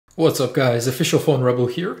What's up guys, Official Phone Rebel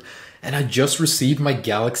here, and I just received my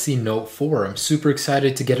Galaxy Note 4. I'm super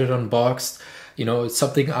excited to get it unboxed. You know, it's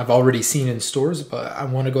something I've already seen in stores, but I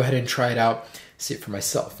want to go ahead and try it out, see it for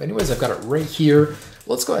myself. Anyways, I've got it right here.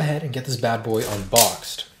 Let's go ahead and get this bad boy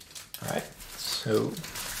unboxed. Alright, so...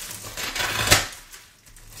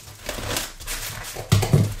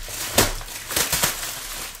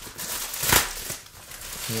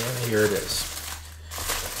 yeah, here it is.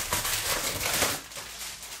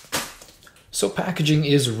 So packaging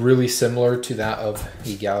is really similar to that of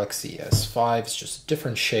the Galaxy S5. It's just a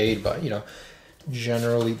different shade, but you know,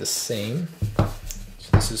 generally the same.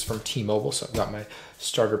 So this is from T-Mobile, so I've got my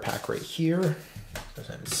starter pack right here. Go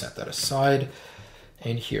ahead and set that aside,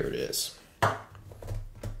 and here it is. Oh,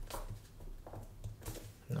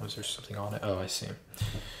 is there something on it? Oh, I see.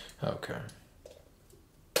 Okay.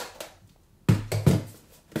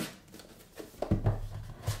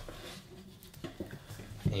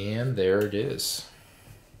 And there it is.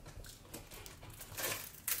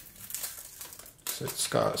 So it's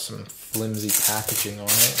got some flimsy packaging on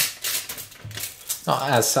it. Not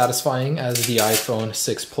as satisfying as the iPhone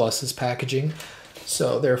 6 Plus's packaging.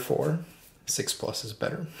 So therefore, 6 Plus is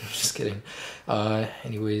better. Just kidding.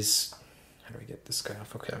 Anyways, how do I get this guy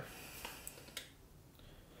off? Okay.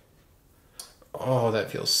 Oh, that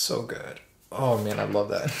feels so good. Oh man, I love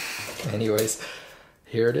that. Anyways,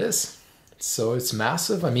 here it is. So it's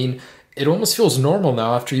massive. I mean, it almost feels normal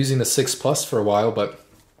now after using the 6 Plus for a while, but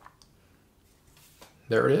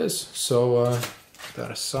there it is. So put that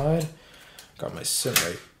aside. Got my SIM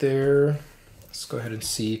right there. Let's go ahead and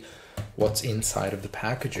see what's inside of the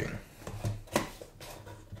packaging.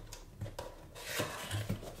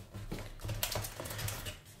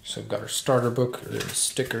 So I've got our starter book. There's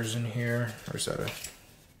stickers in here. Or is that a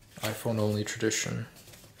iPhone only tradition?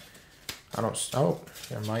 I don't, oh,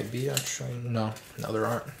 there might be actually. No, there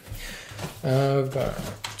aren't. I've got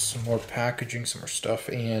some more packaging, some more stuff,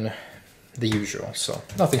 and the usual. So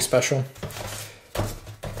nothing special.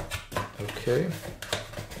 Okay.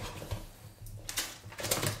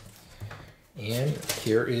 And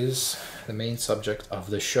here is the main subject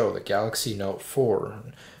of the show, the Galaxy Note 4.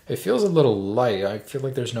 It feels a little light. I feel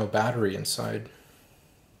like there's no battery inside.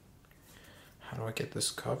 How do I get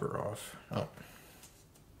this cover off? Oh.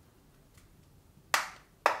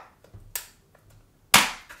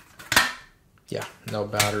 Yeah, no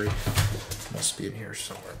battery. Must be in here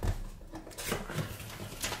somewhere.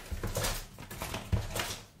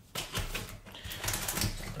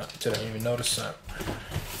 Oh, didn't even notice that.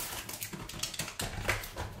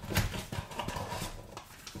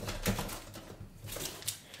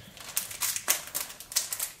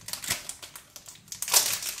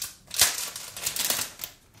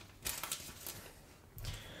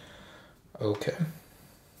 Okay,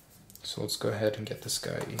 so let's go ahead and get this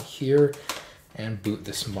guy in here and boot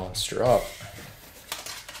this monster up.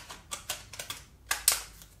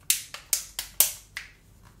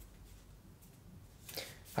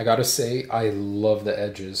 I gotta say, I love the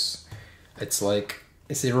edges. It's like,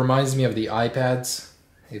 it reminds me of the iPads.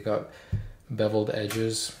 They've got beveled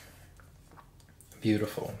edges.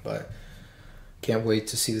 Beautiful, but can't wait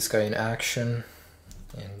to see this guy in action.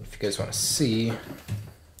 And if you guys want to see,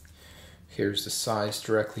 here's the size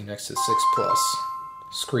directly next to the 6 Plus.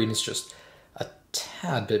 Screen is just a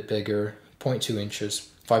tad bit bigger, 0.2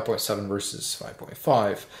 inches, 5.7 versus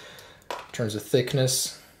 5.5. In terms of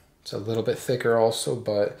thickness, it's a little bit thicker also,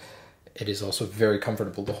 but it is also very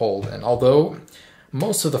comfortable to hold. And although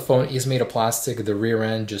most of the phone is made of plastic, the rear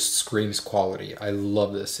end just screams quality. I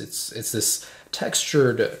love this. It's this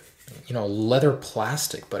textured, you know, leather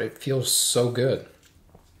plastic, but it feels so good.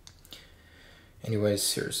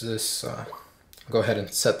 Anyways, here's this. I'll go ahead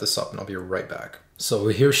and set this up and I'll be right back. So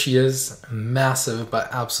here she is, massive but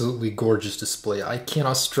absolutely gorgeous display. I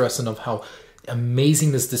cannot stress enough how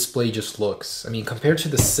amazing this display just looks. I mean, compared to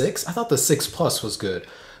the 6, I thought the 6 Plus was good,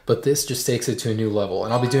 but this just takes it to a new level.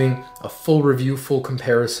 And I'll be doing a full review, full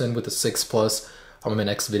comparison with the 6 Plus on my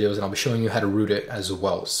next videos, and I'll be showing you how to root it as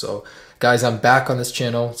well. So guys, I'm back on this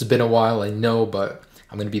channel. It's been a while, I know, but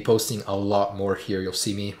I'm going to be posting a lot more here. You'll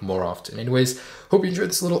see me more often. Anyways, hope you enjoyed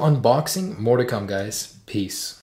this little unboxing. More to come, guys. Peace.